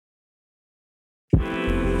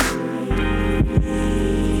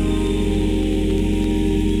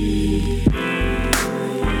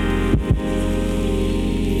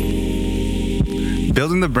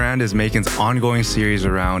Building the Brand is Macon's ongoing series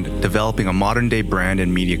around developing a modern-day brand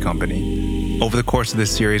and media company. Over the course of this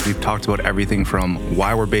series, we've talked about everything from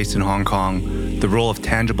why we're based in Hong Kong, the role of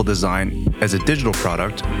tangible design as a digital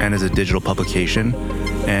product and as a digital publication,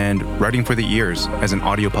 and writing for the ears as an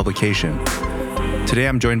audio publication. Today,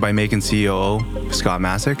 I'm joined by Macon COO, Scott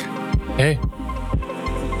Masick. Hey.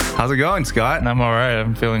 How's it going, Scott? I'm all right.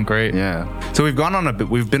 I'm feeling great. Yeah. So we've been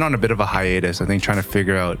on a bit of a hiatus, I think, trying to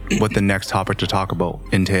figure out what the next topic to talk about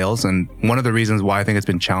entails. And one of the reasons why I think it's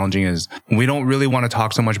been challenging is we don't really want to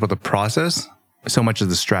talk so much about the process, so much as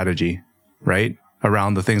the strategy, right?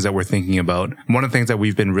 Around the things that we're thinking about. One of the things that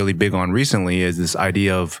we've been really big on recently is this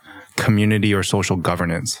idea of community or social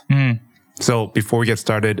governance. So before we get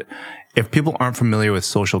started, if people aren't familiar with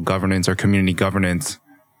social governance or community governance,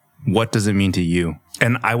 what does it mean to you?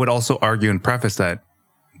 And I would also argue and preface that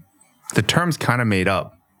the term's kind of made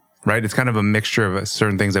up, right? It's kind of a mixture of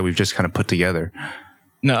certain things that we've just kind of put together.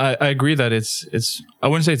 No, I agree that it's I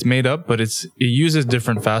wouldn't say it's made up, but it uses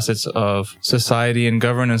different facets of society and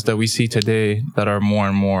governance that we see today that are more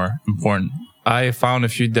and more important. I found a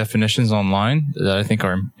few definitions online that I think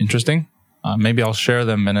are interesting. Maybe I'll share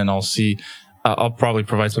them and then I'll see. I'll probably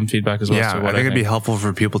provide some feedback as well. Yeah, I think it'd be helpful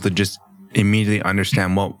for people to just immediately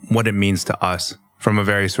understand what it means to us from a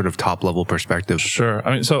very sort of top level perspective. Sure.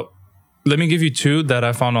 I mean, so let me give you two that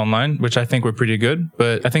I found online, which I think were pretty good,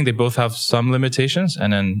 but I think they both have some limitations,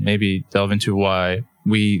 and then maybe delve into why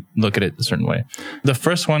we look at it a certain way. The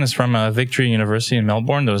first one is from Victory University in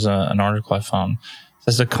Melbourne. There was an article I found. It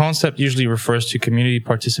says the concept usually refers to community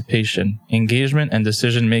participation, engagement, and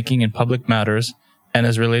decision-making in public matters, and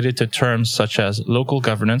is related to terms such as local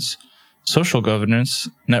governance, social governance,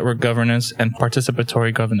 network governance, and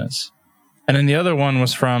participatory governance. And then the other one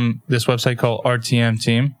was from this website called RTM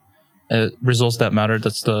Team. Results That Matter,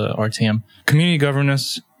 that's the RTM. Community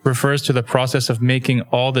governance refers to the process of making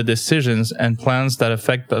all the decisions and plans that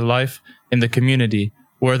affect the life in the community,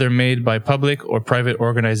 whether made by public or private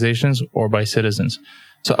organizations or by citizens.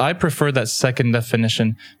 So I prefer that second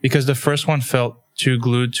definition because the first one felt too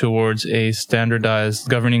glued towards a standardized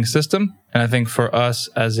governing system. And I think for us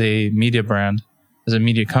as a media brand, as a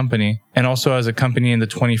media company, and also as a company in the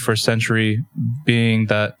 21st century, being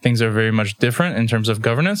that things are very much different in terms of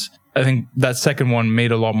governance, I think that second one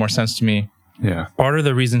made a lot more sense to me. Yeah. Part of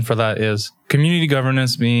the reason for that is community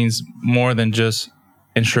governance means more than just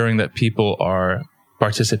ensuring that people are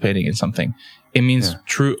participating in something. It means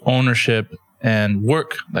true ownership and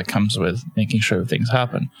work that comes with making sure things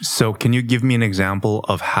happen. So can you give me an example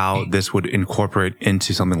of how this would incorporate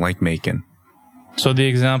into something like Macon? So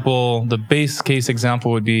the base case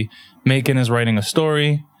example would be Macon is writing a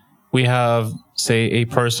story. We have, say, a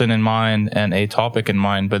person in mind and a topic in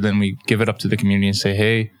mind, but then we give it up to the community and say,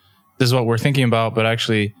 hey, this is what we're thinking about, but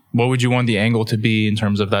actually, what would you want the angle to be in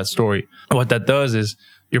terms of that story? What that does is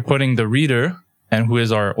you're putting the reader, and who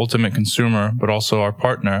is our ultimate consumer, but also our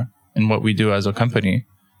partner in what we do as a company,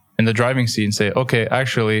 in the driving seat and say, okay,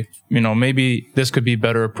 actually, maybe this could be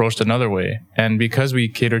better approached another way. And because we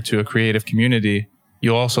cater to a creative community,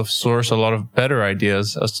 you also source a lot of better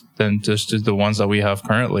ideas than just the ones that we have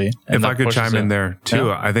currently. If I could chime in there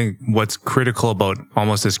too, I think what's critical about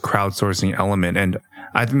almost this crowdsourcing element, and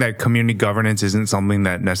I think that community governance isn't something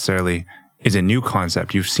that necessarily is a new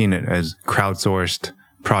concept. You've seen it as crowdsourced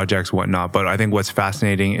projects, whatnot. But I think what's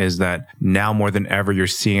fascinating is that now more than ever, you're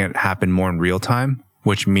seeing it happen more in real time,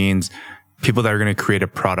 which means people that are going to create a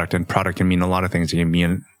product, and product can mean a lot of things. It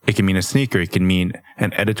can mean a sneaker. It can mean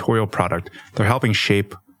an editorial product. They're helping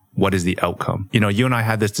shape what is the outcome. You and I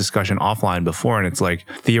had this discussion offline before, and it's like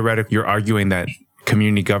theoretically, you're arguing that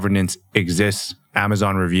community governance exists.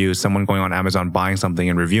 Amazon reviews, someone going on Amazon buying something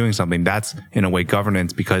and reviewing something, that's in a way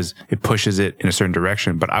governance because it pushes it in a certain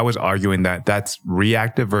direction. But I was arguing that that's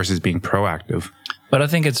reactive versus being proactive. But I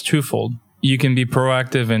think it's twofold. You can be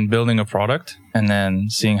proactive in building a product and then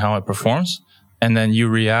seeing how it performs. And then you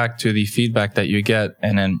react to the feedback that you get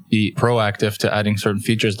and then be proactive to adding certain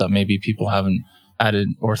features that maybe people haven't added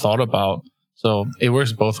or thought about. So it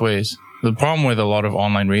works both ways. The problem with a lot of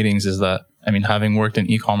online ratings is that, having worked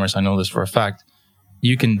in e-commerce, I know this for a fact,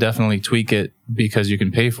 you can definitely tweak it because you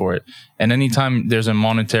can pay for it. And anytime there's a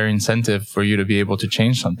monetary incentive for you to be able to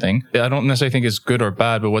change something, I don't necessarily think it's good or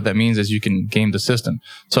bad, but what that means is you can game the system.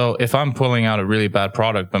 So if I'm pulling out a really bad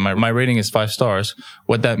product, but my rating is 5 stars,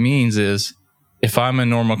 what that means is if I'm a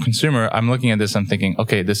normal consumer, I'm looking at this, I'm thinking,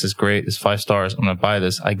 okay, this is great. It's 5 stars. I'm going to buy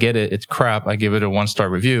this. I get it. It's crap. I give it a 1-star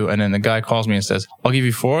review. And then the guy calls me and says, I'll give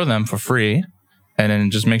you 4 of them for free. And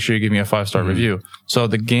then just make sure you give me a 5-star review. So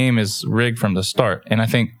the game is rigged from the start. And I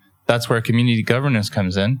think that's where community governance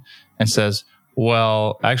comes in and says,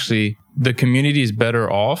 well, actually, the community is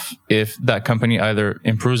better off if that company either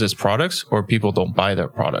improves its products or people don't buy their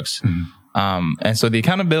products. And so the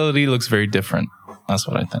accountability looks very different. That's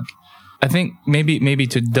what I think. I think maybe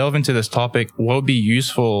to delve into this topic, what would be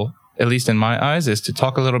useful, at least in my eyes, is to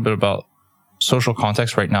talk a little bit about social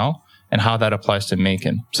context right now and how that applies to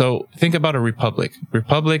Maekan. So think about a republic.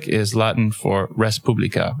 Republic is Latin for res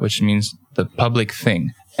publica, which means the public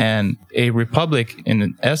thing. And a republic,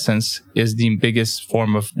 in essence, is the biggest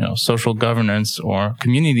form of social governance or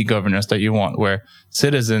community governance that you want, where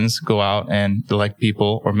citizens go out and elect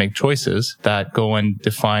people or make choices that go and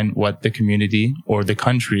define what the community or the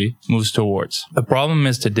country moves towards. The problem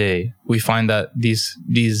is today we find that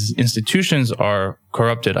these institutions are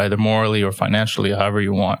corrupted either morally or financially, however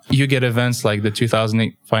you want. You get events like the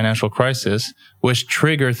 2008 financial crisis, which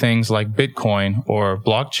trigger things like Bitcoin or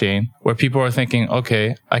blockchain, where people are thinking,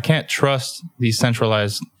 okay, I can't trust these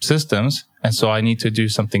centralized systems, and so I need to do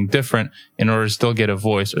something different in order to still get a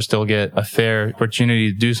voice or still get a fair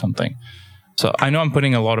opportunity to do something. So I know I'm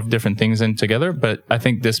putting a lot of different things in together, but I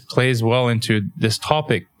think this plays well into this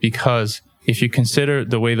topic because if you consider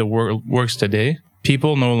the way the world works today,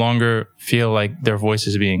 people no longer feel like their voice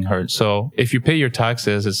is being heard. So if you pay your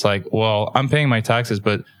taxes, it's like, well, I'm paying my taxes,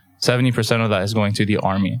 but 70% of that is going to the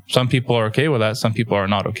army. Some people are okay with that. Some people are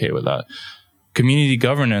not okay with that. Community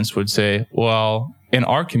governance would say, well, in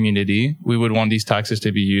our community, we would want these taxes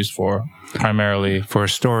to be used for primarily for a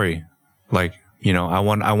story. Like, I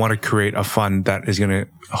want to create a fund that is going to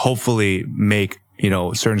hopefully make,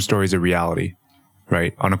 certain stories a reality,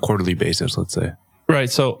 right? On a quarterly basis, let's say. Right.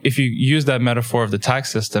 So if you use that metaphor of the tax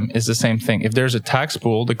system, it's the same thing. If there's a tax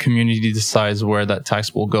pool, the community decides where that tax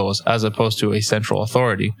pool goes as opposed to a central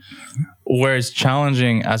authority. Where it's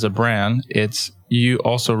challenging as a brand, it's you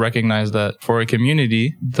also recognize that for a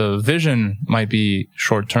community, the vision might be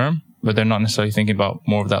short term, but they're not necessarily thinking about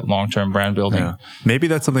more of that long-term brand building. Yeah. Maybe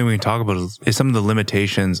that's something we can talk about is some of the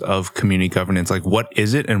limitations of community governance. Like what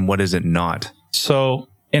is it and what is it not? So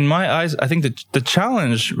in my eyes, I think that the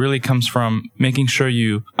challenge really comes from making sure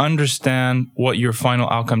you understand what your final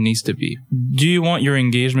outcome needs to be. Do you want your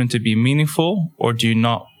engagement to be meaningful or do you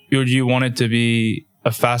not? Or do you want it to be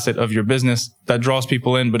a facet of your business that draws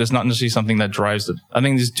people in, but it's not necessarily something that drives it? I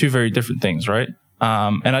think these are two very different things, right?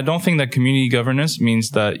 And I don't think that community governance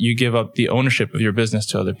means that you give up the ownership of your business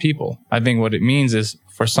to other people. I think what it means is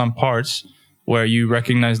for some parts where you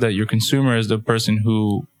recognize that your consumer is the person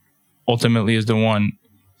who ultimately is the one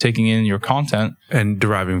taking in your content and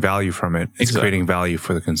deriving value from it. It's creating value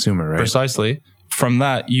for the consumer, right? Precisely. From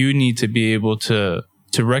that, you need to be able to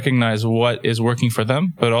recognize what is working for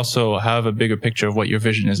them, but also have a bigger picture of what your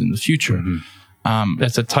vision is in the future. Mm-hmm.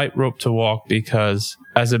 It's a tightrope to walk because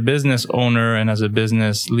as a business owner and as a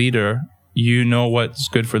business leader, you know what's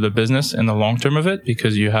good for the business in the long term of it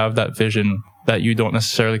because you have that vision that you don't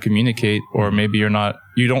necessarily communicate, or maybe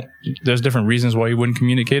there's different reasons why you wouldn't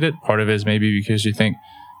communicate it. Part of it is maybe because you think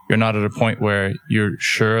you're not at a point where you're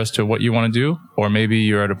sure as to what you want to do, or maybe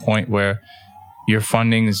you're at a point where your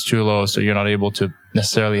funding is too low, so you're not able to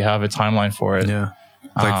necessarily have a timeline for it. Yeah.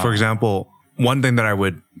 Like, for example, one thing that I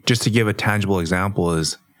would, just to give a tangible example,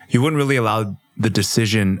 is you wouldn't really allow the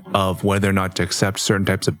decision of whether or not to accept certain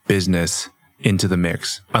types of business into the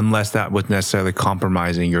mix, unless that was necessarily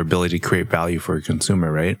compromising your ability to create value for your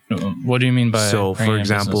consumer, right? What do you mean by? So, for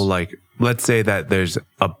example, like, let's say that there's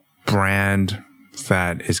a brand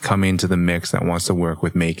that is coming into the mix that wants to work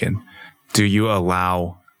with Maekan. Do you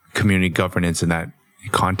allow community governance in that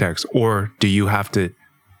context, or do you have to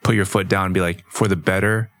put your foot down and be like, for the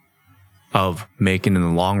better of Maekan in the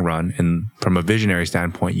long run, and from a visionary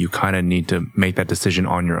standpoint, you kind of need to make that decision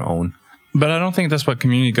on your own? But I don't think that's what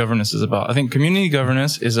community governance is about. I think community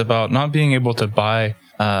governance is about not being able to buy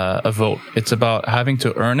a vote. It's about having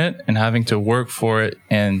to earn it and having to work for it.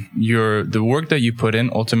 And the work that you put in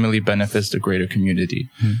ultimately benefits the greater community.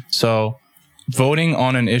 Mm-hmm. So voting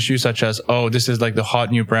on an issue such as, oh, this is like the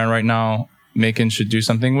hot new brand right now, Maekan should do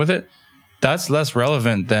something with it. That's less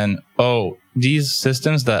relevant than, oh, these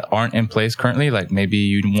systems that aren't in place currently, like maybe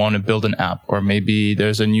you want to build an app, or maybe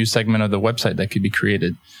there's a new segment of the website that could be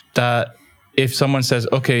created. That if someone says,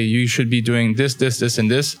 okay, you should be doing this, this, this,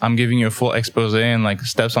 and this, I'm giving you a full expose and like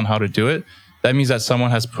steps on how to do it. That means that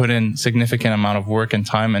someone has put in significant amount of work and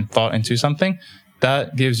time and thought into something.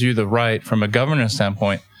 That gives you the right from a governance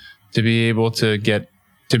standpoint to be able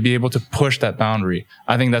to push that boundary.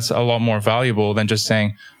 I think that's a lot more valuable than just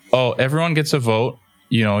saying, oh, everyone gets a vote.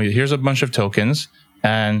 Here's a bunch of tokens,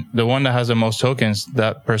 and the one that has the most tokens,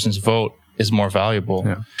 that person's vote is more valuable.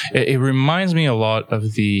 Yeah. It reminds me a lot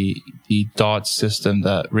of the DOT system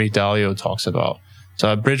that Ray Dalio talks about.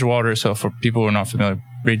 So Bridgewater, so for people who are not familiar,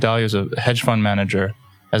 Ray Dalio is a hedge fund manager,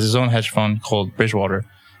 has his own hedge fund called Bridgewater.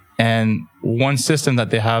 And one system that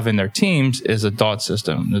they have in their teams is a DOT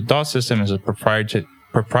system. The DOT system is a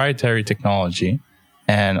proprietary technology.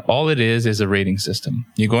 And all it is a rating system.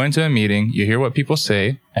 You go into a meeting, you hear what people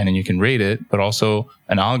say, and then you can rate it, but also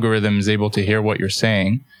an algorithm is able to hear what you're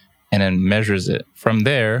saying and then measures it. From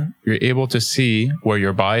there, you're able to see where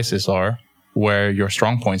your biases are, where your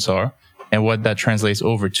strong points are. And what that translates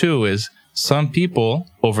over to is some people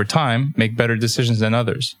over time make better decisions than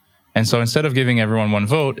others. And so instead of giving everyone one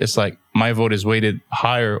vote, it's like my vote is weighted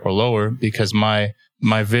higher or lower because my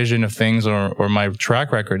vision of things or my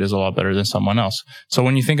track record is a lot better than someone else. So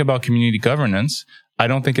when you think about community governance, I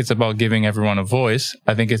don't think it's about giving everyone a voice.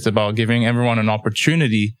 I think it's about giving everyone an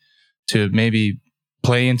opportunity to maybe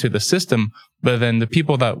play into the system. But then the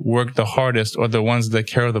people that work the hardest or the ones that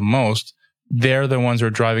care the most, they're the ones who are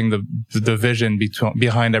driving the vision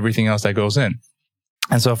behind everything else that goes in.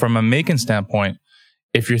 And so from a Macon standpoint,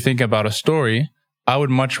 if you're thinking about a story, I'd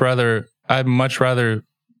much rather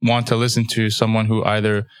want to listen to someone who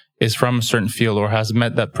either is from a certain field or has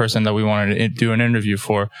met that person that we wanted to do an interview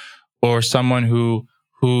for, or someone who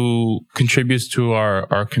contributes to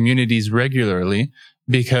our communities regularly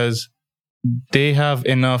because they have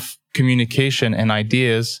enough communication and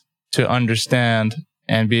ideas to understand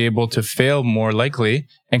and be able to fail more likely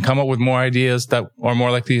and come up with more ideas that are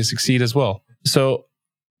more likely to succeed as well. So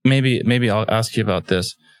maybe I'll ask you about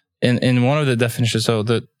this. In one of the definitions, so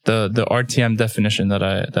the RTM definition that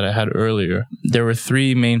I had earlier, there were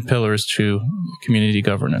three main pillars to community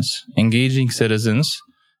governance: engaging citizens,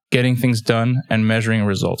 getting things done, and measuring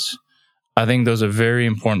results. I think those are very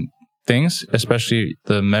important things, especially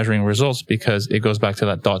the measuring results, because it goes back to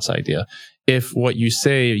that DOTS idea. If what you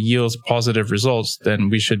say yields positive results, then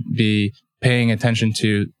we should be paying attention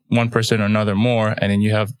to one person or another more, and then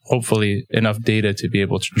you have hopefully enough data to be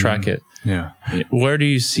able to track it. Yeah. Where do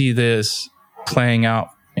you see this playing out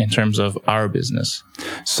in terms of our business?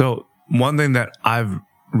 So one thing that I've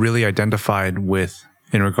really identified with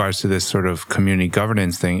in regards to this sort of community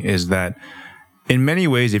governance thing is that in many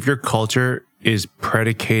ways, if your culture is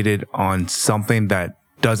predicated on something that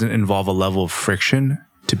doesn't involve a level of friction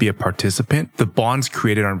to be a participant, the bonds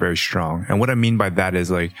created aren't very strong. And what I mean by that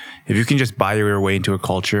is, like, if you can just buy your way into a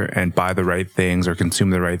culture and buy the right things or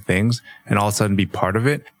consume the right things and all of a sudden be part of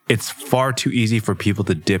it, it's far too easy for people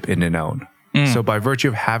to dip in and out. So by virtue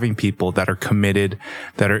of having people that are committed,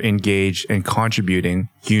 that are engaged and contributing,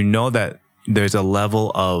 you know that there's a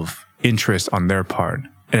level of interest on their part.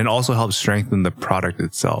 And it also helps strengthen the product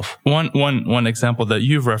itself. One example that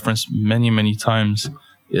you've referenced many times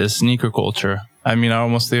is sneaker culture. I mean, I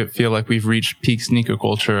almost feel like we've reached peak sneaker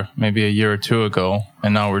culture maybe a year or two ago,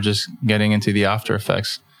 and now we're just getting into the after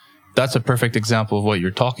effects. That's a perfect example of what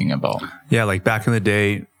you're talking about. Yeah, like back in the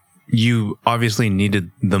day, you obviously needed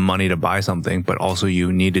the money to buy something, but also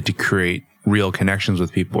you needed to create real connections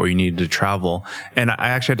with people, or you needed to travel. And I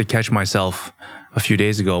actually had to catch myself a few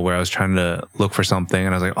days ago where I was trying to look for something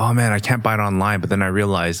and I was like, oh man, I can't buy it online. But then I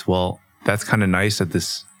realized, well, that's kind of nice at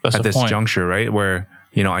this juncture, right? Where,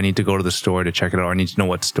 you know, I need to go to the store to check it out. I need to know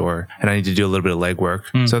what store, and I need to do a little bit of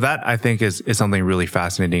legwork. So that I think is something really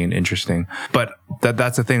fascinating and interesting. But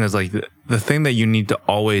that's the thing is, like, the thing that you need to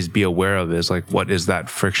always be aware of is, like, what is that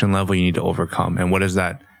friction level you need to overcome, and what is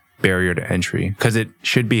that barrier to entry? Because it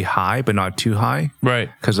should be high, but not too high. Right.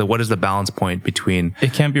 Because what is the balance point between?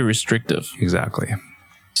 It can't be restrictive. Exactly.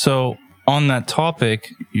 So on that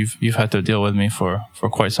topic, you've had to deal with me for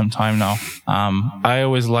quite some time now. I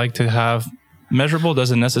always like to have measurable.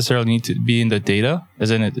 Doesn't necessarily need to be in the data,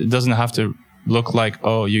 as in it doesn't have to look like,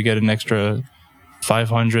 oh, you get an extra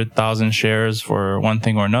 500,000 shares for one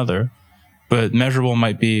thing or another. But measurable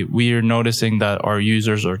might be, we are noticing that our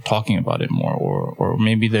users are talking about it more, or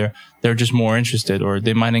maybe they're just more interested, or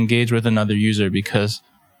they might engage with another user because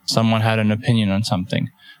someone had an opinion on something.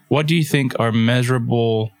 What do you think are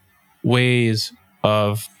measurable ways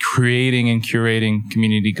of creating and curating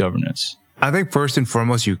community governance? I think first and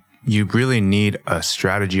foremost, you really need a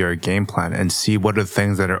strategy or a game plan and see what are the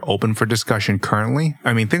things that are open for discussion currently.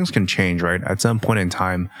 I mean, things can change, right? At some point in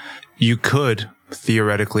time, you could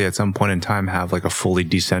theoretically at some point in time have like a fully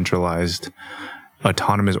decentralized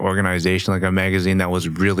autonomous organization, like a magazine that was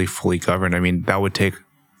really fully governed. I mean, that would take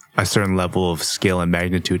a certain level of scale and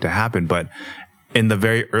magnitude to happen. But in the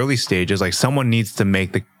very early stages, like, someone needs to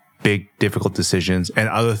make the big, difficult decisions, and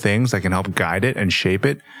other things that can help guide it and shape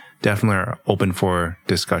it definitely are open for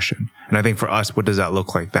discussion. And I think for us, what does that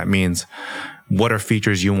look like? That means, what are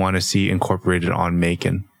features you want to see incorporated on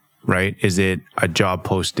Macon, right? Is it a job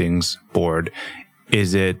postings board?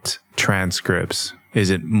 Is it transcripts? Is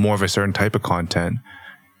it more of a certain type of content?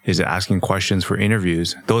 Is it asking questions for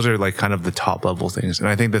interviews? Those are like kind of the top level things. And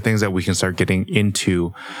I think the things that we can start getting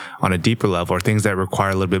into on a deeper level are things that require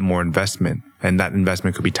a little bit more investment. And that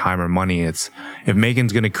investment could be time or money. It's if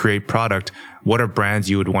Macon's going to create product, what are brands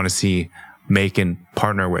you would want to see Macon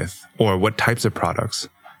partner with, or what types of products?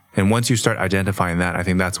 And once you start identifying that, I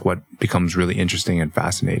think that's what becomes really interesting and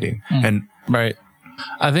fascinating. And right.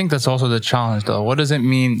 I think that's also the challenge, though. What does it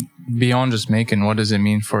mean beyond just Macon? What does it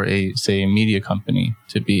mean for a media company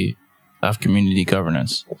to have community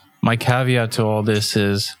governance? My caveat to all this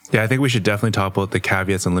is... Yeah, I think we should definitely talk about the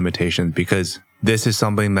caveats and limitations, because this is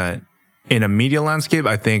something that in a media landscape,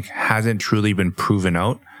 I think hasn't truly been proven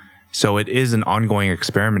out. So it is an ongoing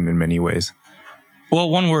experiment in many ways. Well,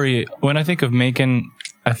 one worry, when I think of Macon,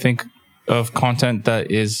 I think of content that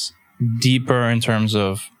is deeper in terms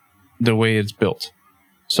of the way it's built.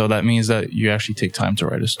 So that means that you actually take time to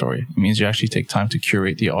write a story. It means you actually take time to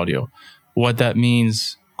curate the audio. What that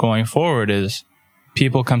means going forward is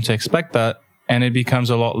people come to expect that, and it becomes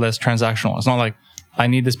a lot less transactional. It's not like, I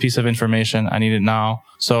need this piece of information, I need it now.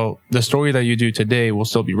 So the story that you do today will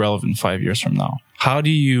still be relevant 5 years from now. How do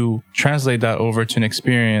you translate that over to an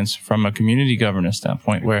experience from a community governance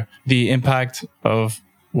standpoint where the impact of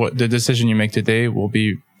what the decision you make today will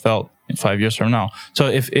be felt in 5 years from now? So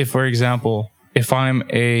if for example, if I'm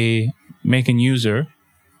a Macon user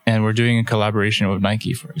and we're doing a collaboration with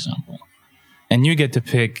Nike, for example, and you get to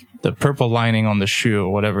pick the purple lining on the shoe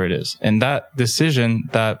or whatever it is, and that decision,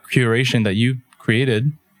 that curation that you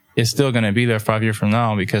created is still going to be there 5 years from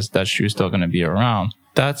now because that shoe is still going to be around.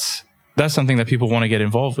 That's something that people want to get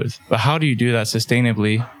involved with. But how do you do that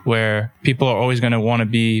sustainably where people are always going to want to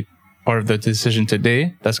be part of the decision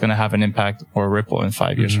today that's going to have an impact or a ripple in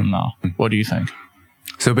 5 years from now? What do you think?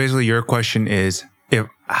 So basically your question is,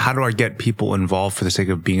 how do I get people involved for the sake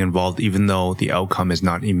of being involved, even though the outcome is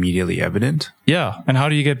not immediately evident? Yeah. And how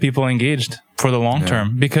do you get people engaged for the long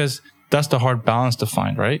term? Because that's the hard balance to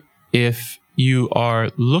find, right? If you are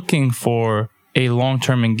looking for a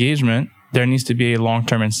long-term engagement, there needs to be a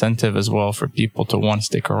long-term incentive as well for people to want to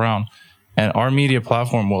stick around. And our media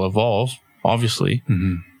platform will evolve, obviously,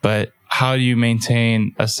 but how do you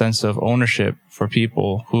maintain a sense of ownership for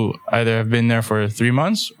people who either have been there for 3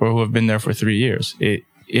 months or who have been there for 3 years?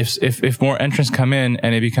 If more entrants come in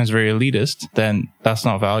and it becomes very elitist, then that's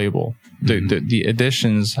not valuable. The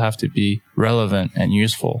additions have to be relevant and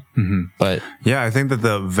useful. But yeah, I think that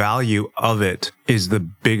the value of it is the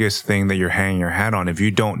biggest thing that you're hanging your hat on. If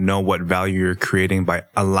you don't know what value you're creating by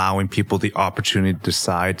allowing people the opportunity to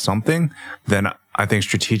decide something, then I think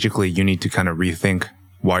strategically you need to kind of rethink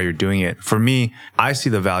why you're doing it. For me, I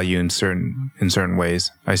see the value in certain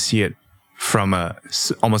ways. I see it from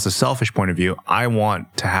almost a selfish point of view. I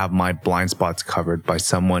want to have my blind spots covered by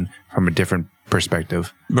someone from a different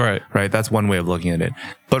perspective. Right. That's one way of looking at it.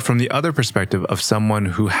 But from the other perspective of someone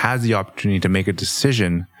who has the opportunity to make a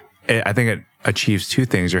decision, I think it achieves two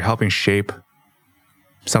things. You're helping shape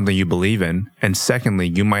something you believe in. And secondly,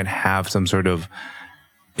 you might have some sort of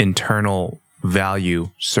internal value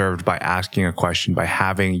served by asking a question, by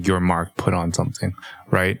having your mark put on something,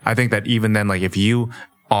 right? I think that even then, like if you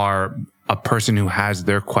are a person who has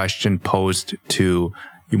their question posed to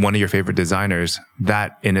one of your favorite designers,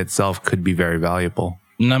 that in itself could be very valuable.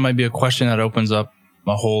 And that might be a question that opens up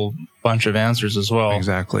a whole bunch of answers as well.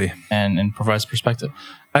 Exactly. And provides perspective.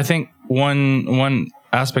 I think one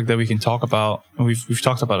aspect that we can talk about, and we've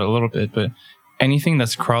talked about it a little bit, but anything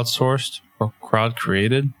that's crowdsourced or crowd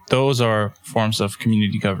created, those are forms of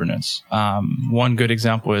community governance. One good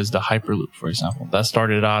example is the Hyperloop, for example. That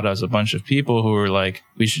started out as a bunch of people who were like,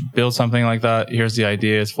 we should build something like that. Here's the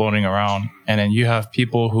idea, it's floating around. And then you have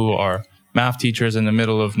people who are math teachers in the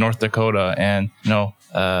middle of North Dakota and,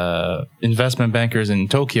 investment bankers in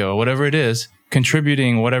Tokyo, whatever it is,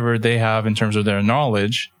 contributing whatever they have in terms of their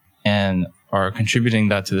knowledge and are contributing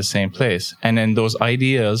that to the same place. And then those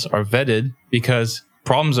ideas are vetted because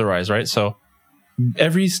problems arise, right? So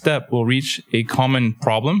every step will reach a common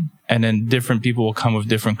problem, and then different people will come with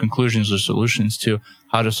different conclusions or solutions to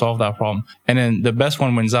how to solve that problem. And then the best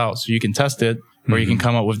one wins out. So you can test it, or you can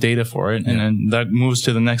come up with data for it, and then that moves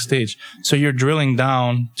to the next stage. So you're drilling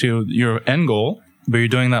down to your end goal, but you're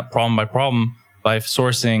doing that problem by problem by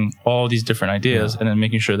sourcing all these different ideas and then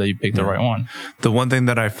making sure that you pick the right one. The one thing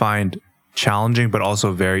that I find challenging but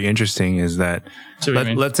also very interesting is that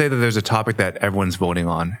let's say that there's a topic that everyone's voting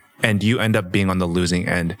on and you end up being on the losing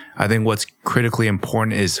end. I think what's critically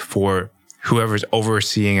important is for whoever's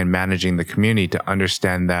overseeing and managing the community to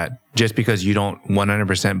understand that just because you don't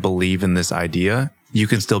 100% believe in this idea you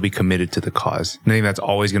can still be committed to the cause. And I think that's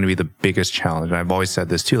always going to be the biggest challenge. And I've always said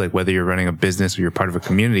this too, like whether you're running a business or you're part of a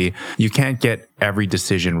community, you can't get every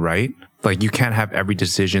decision right. Like you can't have every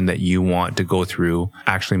decision that you want to go through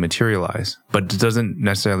actually materialize. But it doesn't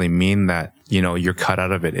necessarily mean that, you're cut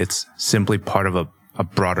out of it. It's simply part of a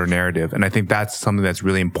broader narrative. And I think that's something that's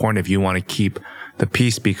really important if you want to keep the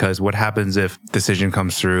peace, because what happens if decision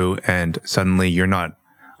comes through and suddenly you're not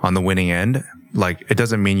on the winning end? Like it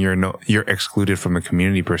doesn't mean you're excluded from the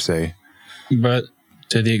community per se. But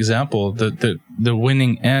to the example, the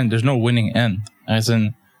winning end, there's no winning end. As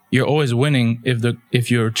in, you're always winning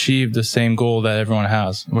if you achieve the same goal that everyone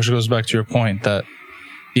has, which goes back to your point that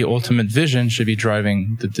the ultimate vision should be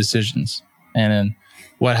driving the decisions. And then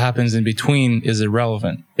what happens in between is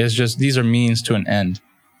irrelevant. It's just, these are means to an end,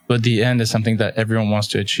 but the end is something that everyone wants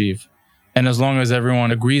to achieve. And as long as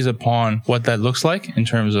everyone agrees upon what that looks like in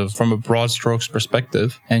terms of from a broad strokes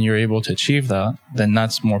perspective, and you're able to achieve that, then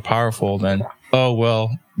that's more powerful than, oh,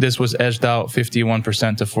 well, this was edged out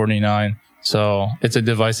 51% to 49%. So it's a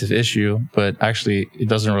divisive issue, but actually it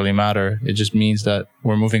doesn't really matter. It just means that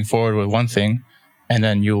we're moving forward with one thing, and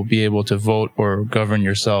then you'll be able to vote or govern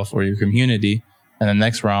yourself or your community in the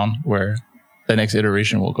next round where the next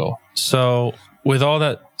iteration will go. So with all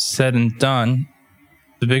that said and done,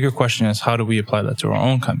 the bigger question is, how do we apply that to our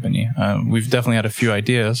own company? We've definitely had a few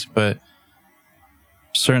ideas, but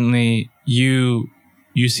certainly you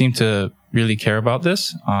seem to really care about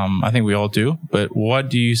this. I think we all do. But what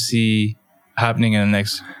do you see happening in the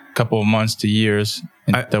next couple of months to years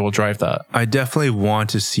that will drive that? I definitely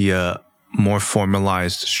want to see a more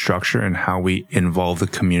formalized structure in how we involve the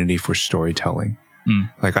community for storytelling.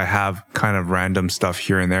 Like I have kind of random stuff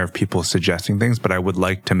here and there of people suggesting things, but I would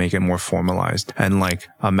like to make it more formalized. And like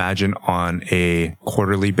imagine on a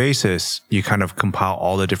quarterly basis, you kind of compile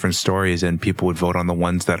all the different stories and people would vote on the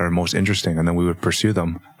ones that are most interesting and then we would pursue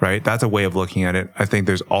them, right? That's a way of looking at it. I think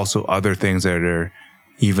there's also other things that are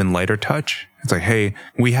even lighter touch. It's like, hey,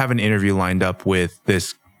 we have an interview lined up with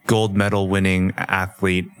this gold medal winning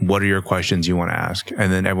athlete. What are your questions you want to ask?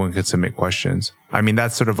 And then everyone could submit questions. I mean,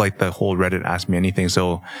 that's sort of like the whole Reddit Ask Me Anything.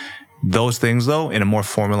 So those things though, in a more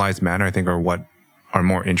formalized manner, I think are what are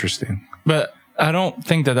more interesting. But I don't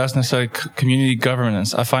think that that's necessarily community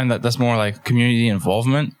governance. I find that that's more like community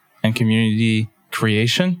involvement and community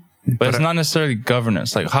creation. But it's not necessarily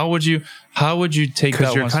governance. Like how would you take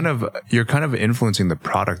that? Because you're kind of influencing the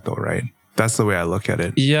product though, right? That's the way I look at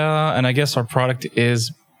it. Yeah. And I guess our product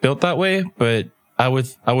is built that way, but I would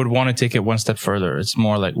want to take it one step further. It's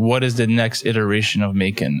more like, what is the next iteration of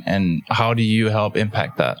Macon and how do you help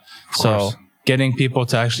impact that? So getting people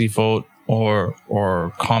to actually vote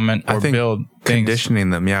or comment or build things.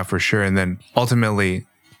 Conditioning them. Yeah, for sure. And then ultimately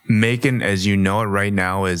Macon, as you know it right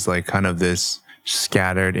now, is like kind of this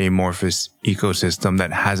scattered amorphous ecosystem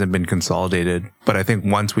that hasn't been consolidated. But I think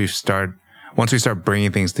once we start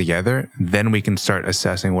bringing things together, then we can start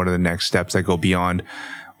assessing what are the next steps that go beyond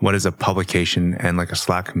what is a publication and like a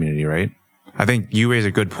Slack community, right? I think you raise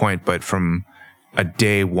a good point, but from a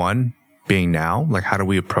day one being now, like how do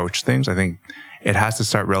we approach things? I think it has to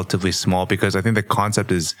start relatively small because I think the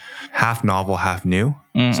concept is half novel, half new.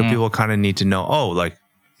 Mm-hmm. So people kind of need to know, oh, like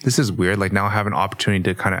this is weird. Like now I have an opportunity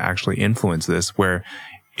to kind of actually influence this, where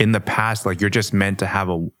in the past, like you're just meant to have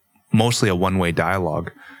mostly a one-way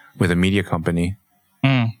dialogue with a media company.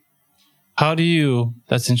 That's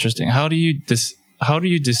interesting. How do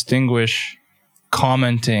you distinguish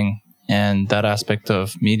commenting and that aspect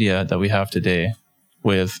of media that we have today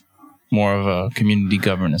with more of a community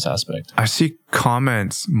governance aspect? I see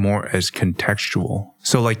comments more as contextual.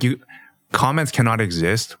 So like comments cannot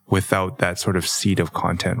exist without that sort of seed of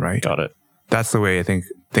content, right? Got it. That's the way I think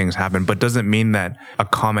things happen, but doesn't mean that a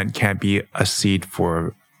comment can't be a seed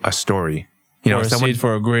for a story. Or a seed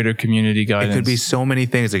for a greater community guidance. It could be so many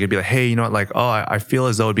things. It could be like, hey, you know what? Like, oh, I feel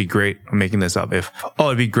as though it'd be great. I'm making this up. It'd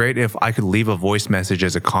be great if I could leave a voice message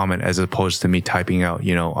as a comment as opposed to me typing out,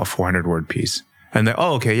 a 400 word piece. And then,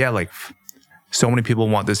 oh, okay, yeah, like so many people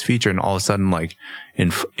want this feature, and all of a sudden, like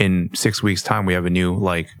in 6 weeks' time, we have a new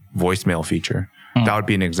like voicemail feature. That would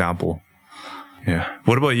be an example. Yeah.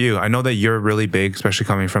 What about you? I know that you're really big, especially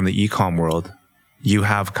coming from the e-com world. You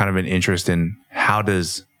have kind of an interest in how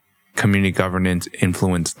does community governance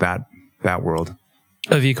influence that world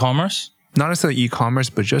of e-commerce? Not necessarily e-commerce,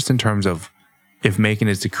 but just in terms of if Macon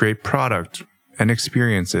is to create product and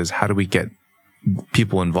experiences, how do we get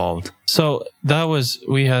people involved? So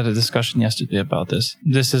we had a discussion yesterday about this.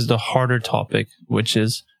 This is the harder topic, which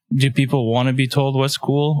is, do people want to be told what's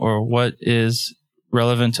cool or what is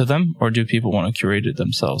relevant to them, or do people want to curate it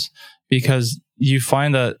themselves? Because you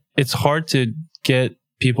find that it's hard to get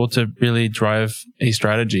people to really drive a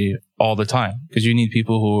strategy all the time, because you need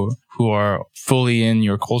people who are fully in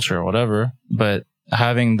your culture or whatever. But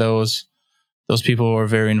having those people who are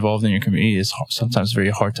very involved in your community is sometimes very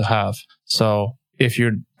hard to have. So if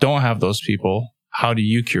you don't have those people, how do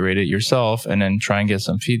you curate it yourself and then try and get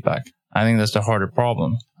some feedback? I think that's the harder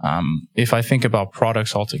problem. If I think about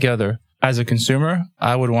products altogether, as a consumer,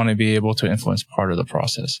 I would want to be able to influence part of the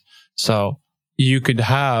process. So you could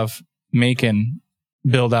have Macon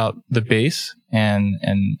build out the base and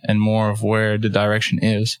more of where the direction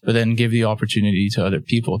is, but then give the opportunity to other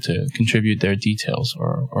people to contribute their details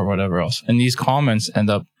or whatever else. And these comments end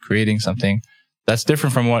up creating something that's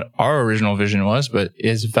different from what our original vision was, but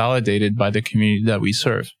is validated by the community that we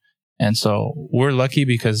serve. And so we're lucky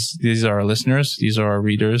because these are our listeners, these are our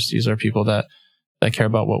readers, these are people that care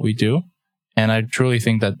about what we do. And I truly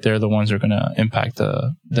think that they're the ones that are going to impact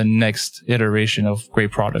the next iteration of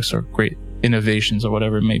great products or great innovations or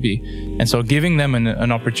whatever it may be. And so giving them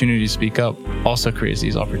an opportunity to speak up also creates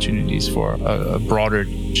these opportunities for a broader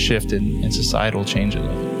shift in societal changes.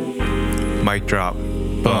 Mic drop.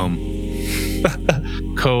 Boom.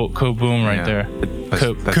 Boom right there. That's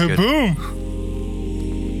Kaboom.